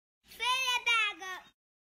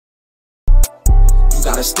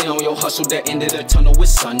gotta stay on your hustle, the end of the tunnel with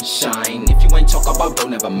sunshine. If you ain't talk about dough,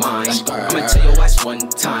 never mind. I'ma tell your ass one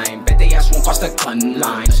time, bet they ass won't cross the gun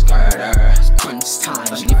line. Crunch time.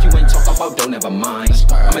 If you ain't talk about dough, never mind.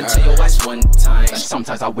 I'ma tell your ass one time.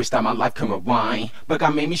 Sometimes I wish that my life could rewind, but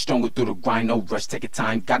God made me stronger through the grind. No rush, take your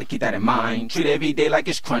time, gotta keep that in mind. Treat every day like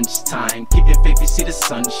it's crunch time. Keep your faith, you see the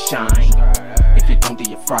sunshine. If you don't, do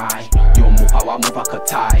you fry. You don't move how I move, I cut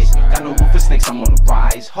ties. Got no room for snakes, I'm on the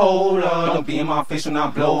rise. Hold up, don't be in my face when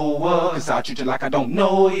I blow up, cause I treat you like I don't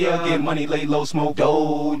know ya. Get money, lay low, smoke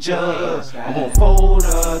doja. I won't fold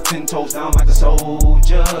up, 10 toes down like a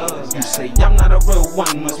soldier. You say I'm not a real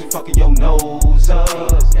one, must be fucking your nose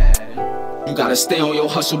up. You gotta stay on your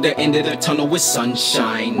hustle, the end of the tunnel with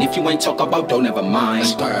sunshine. If you ain't talk about dough, never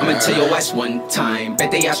mind. I'ma tell your ass one time,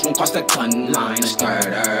 bet they ass won't cross the gun line.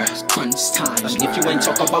 Crunch time. If you ain't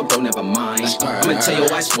talk about dough, never mind. I'ma tell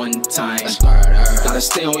your ass one time. Gotta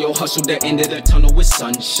stay on your hustle, the end of the tunnel with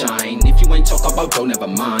sunshine. If you ain't talk about dough, never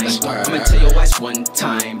mind. I'ma tell your ass one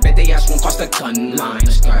time, bet they ass won't cross the gun line.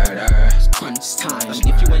 Crunch time.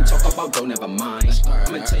 If you ain't talk about dough, never mind.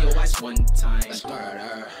 I'ma tell your ass one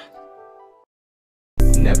time.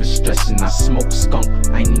 Never stressin', I smoke skunk,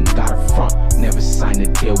 I ain't even got a front. Never sign a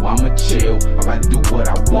deal, I'ma chill, I'd rather do what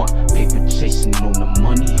I want. Paper chasing on the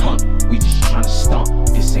money hunt, we just tryna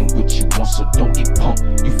stunt. This ain't what you want, so don't get pumped.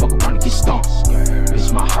 You fuck around and get stomped.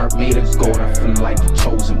 Bitch, my heart made of gold, I feel like the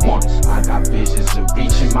chosen one. I got visions of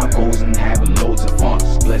reaching my goals and having loads of fun.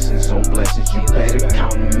 Blessings on blessings, you better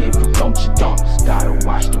count them. If you don't, you don't. Gotta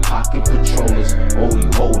watch the pocket controllers, oh, you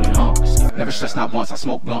holding humps. Never stress, not once, I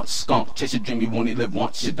smoke blunts, skunk. Chase your dream, you only live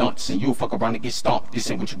once, you dunce. And you'll fuck around and get stomped. This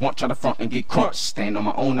ain't what you want, try to front and get crunched. Stand on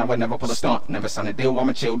my own, I would never pull a stunt. Never sign a deal,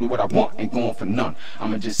 I'ma chill, do what I want, ain't going for none.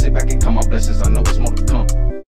 I'ma just sit back and count my blessings, I know it's more to come.